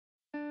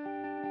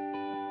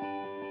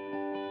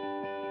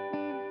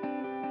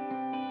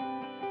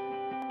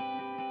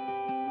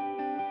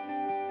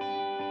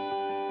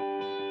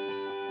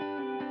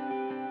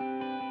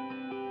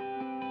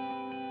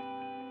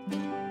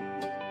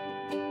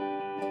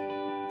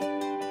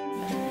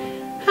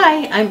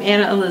Hi, I'm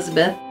Annah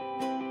Elizabeth.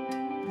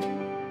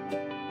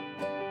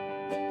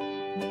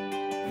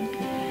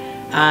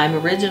 I'm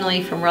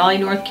originally from Raleigh,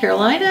 North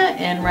Carolina,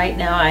 and right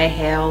now I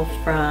hail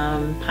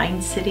from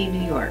Pine City,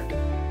 New York.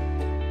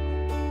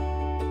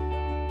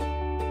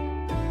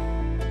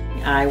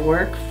 I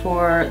work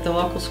for the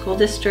local school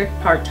district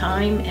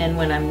part-time, and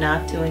when I'm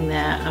not doing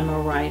that, I'm a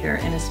writer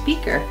and a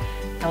speaker.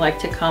 I like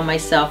to call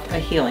myself a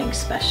healing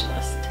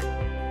specialist.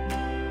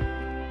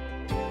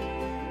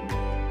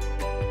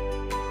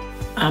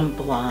 I'm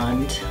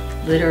blonde,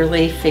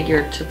 literally,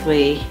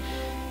 figuratively,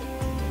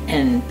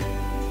 and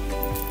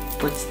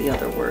what's the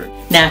other word?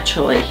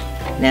 Naturally.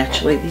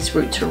 Naturally, these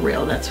roots are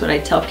real. That's what I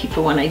tell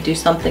people when I do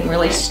something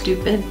really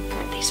stupid.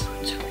 These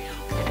roots are real.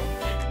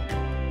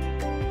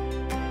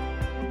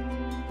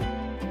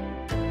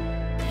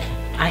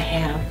 I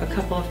have a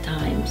couple of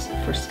times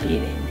for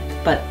speeding,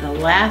 but the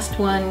last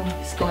one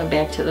is going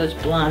back to those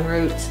blonde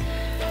roots.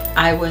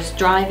 I was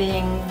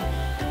driving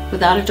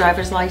without a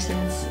driver's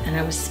license, and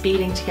I was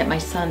speeding to get my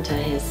son to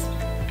his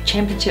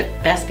championship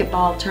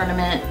basketball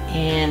tournament,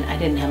 and I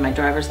didn't have my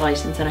driver's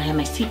license and I had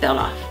my seatbelt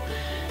off.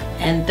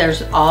 And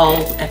there's all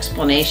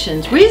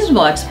explanations,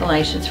 reasonable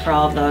explanations for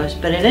all of those,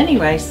 but at any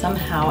rate,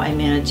 somehow I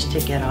managed to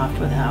get off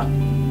without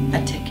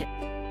a ticket.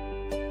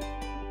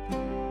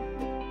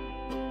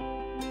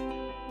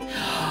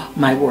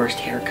 My worst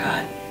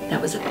haircut,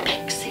 that was a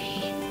pixie.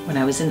 When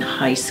I was in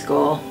high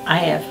school, I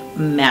have a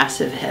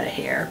massive head of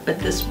hair, but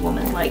this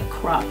woman like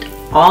cropped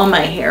all my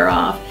hair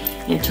off,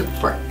 and it took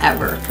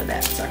forever for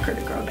that sucker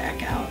to grow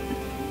back out.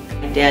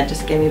 My dad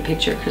just gave me a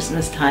picture at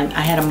Christmas time.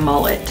 I had a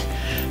mullet.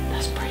 That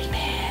was pretty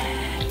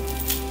bad.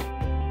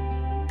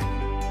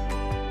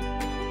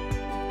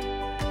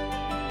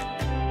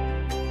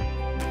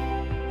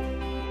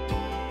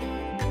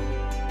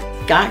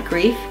 Got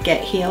grief,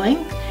 get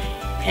healing.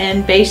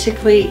 And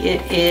basically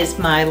it is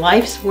my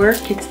life's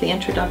work. It's the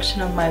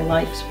introduction of my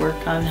life's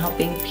work on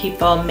helping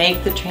people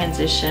make the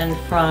transition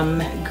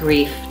from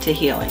grief to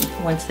healing.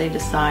 Once they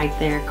decide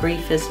their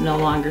grief is no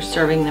longer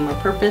serving them a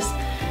purpose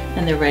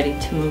and they're ready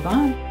to move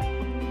on.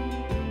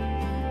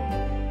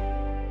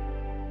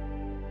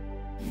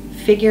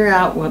 Figure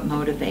out what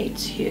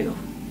motivates you,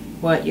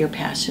 what you're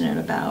passionate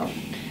about,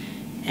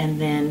 and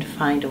then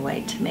find a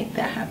way to make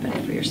that happen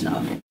for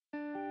yourself.